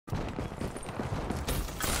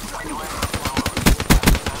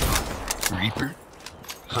Reaper?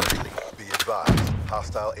 Hardly. Be advised,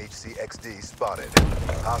 hostile HCXD spotted.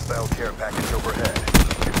 Hostile care package overhead.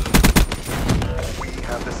 We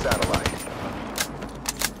have the satellite.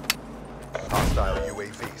 Hostile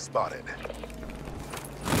UAV spotted.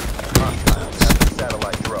 Hostiles have the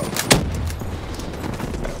satellite drone.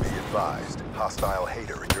 Be advised, hostile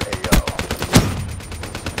hater in your AO.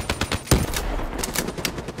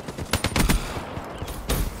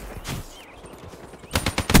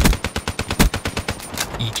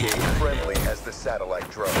 Friendly has the satellite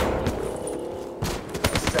drone.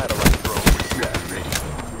 Satellite drone reset. Ready.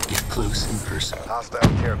 Get close in person. Hostile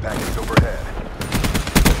care package overhead.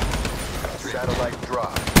 Satellite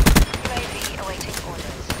drop. UAV awaiting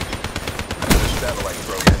orders. The satellite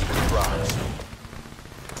drone has been dropped.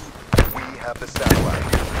 We have the satellite.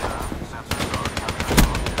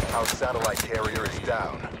 Our satellite carrier is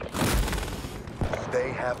down.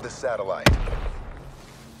 They have the satellite.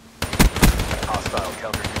 Hostile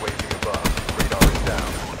counter UAV above. Radar is down.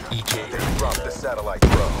 They dropped the satellite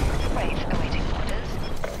drone. Wraith awaiting orders.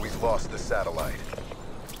 We've lost the satellite.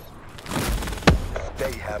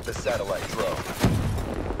 They have the satellite drone.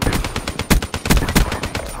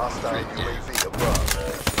 Hostile UAV above.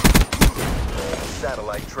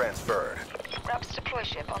 Satellite transferred. RAPS deploy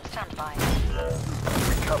ship on standby.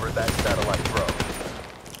 Recover that satellite drone.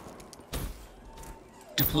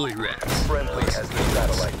 Deploy RAPS. Friendly has the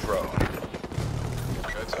satellite drone.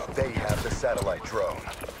 They have the satellite drone.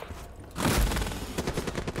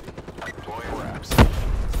 Deploy RAPS.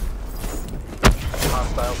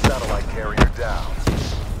 Hostile satellite carrier down.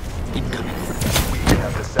 Incoming. We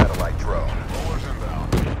have the satellite drone.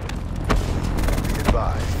 Be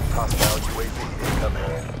advised, hostile UAV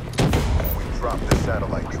incoming. We dropped the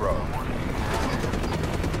satellite drone.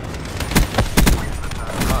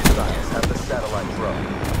 Hostiles have the satellite drone.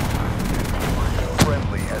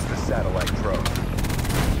 Friendly has the satellite drone.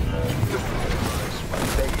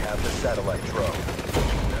 They have the satellite drone.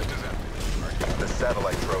 The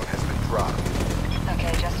satellite drone has been dropped.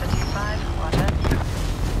 Okay, just a 2-5. Roger.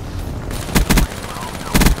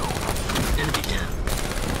 Enemy down.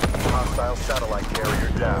 Hostile satellite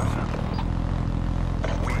carrier down.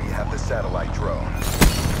 We have the satellite drone.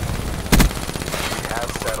 We have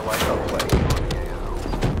satellite uplink.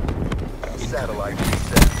 Satellite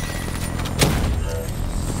reset.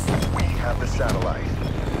 We have the satellite.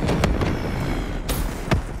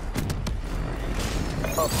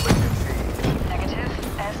 Uplink achieved. Negative.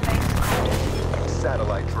 Airspace crowded.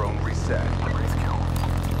 Satellite drone reset.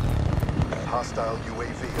 Hostile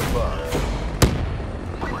UAV above.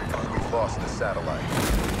 We've lost the satellite.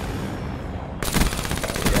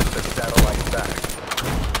 Get the satellite back.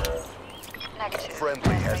 Negative.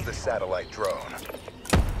 Friendly has the Airspace. satellite drone.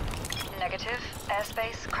 Negative.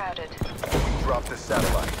 Airspace crowded. We dropped the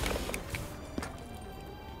satellite.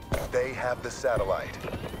 They have the satellite.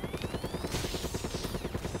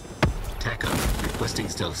 TACOM. Requesting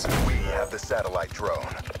stealth. We have the satellite drone.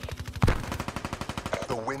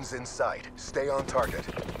 The wind's in sight. Stay on target.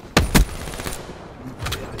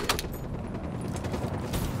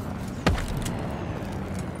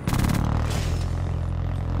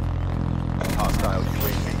 Hostile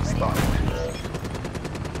UAV spotted.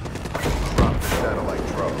 Drop the satellite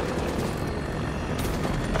drone.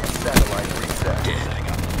 Satellite reset. Dead.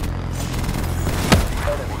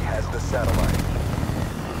 Enemy has the satellite.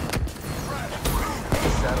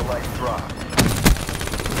 Satellite dropped.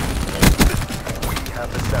 We have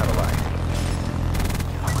the satellite.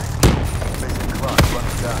 Mission clock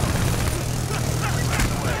running down.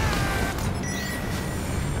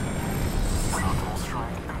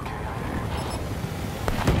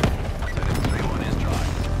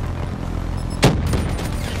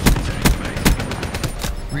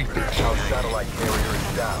 Reaper. Our satellite carrier is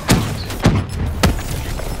down.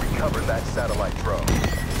 Recover that satellite drone.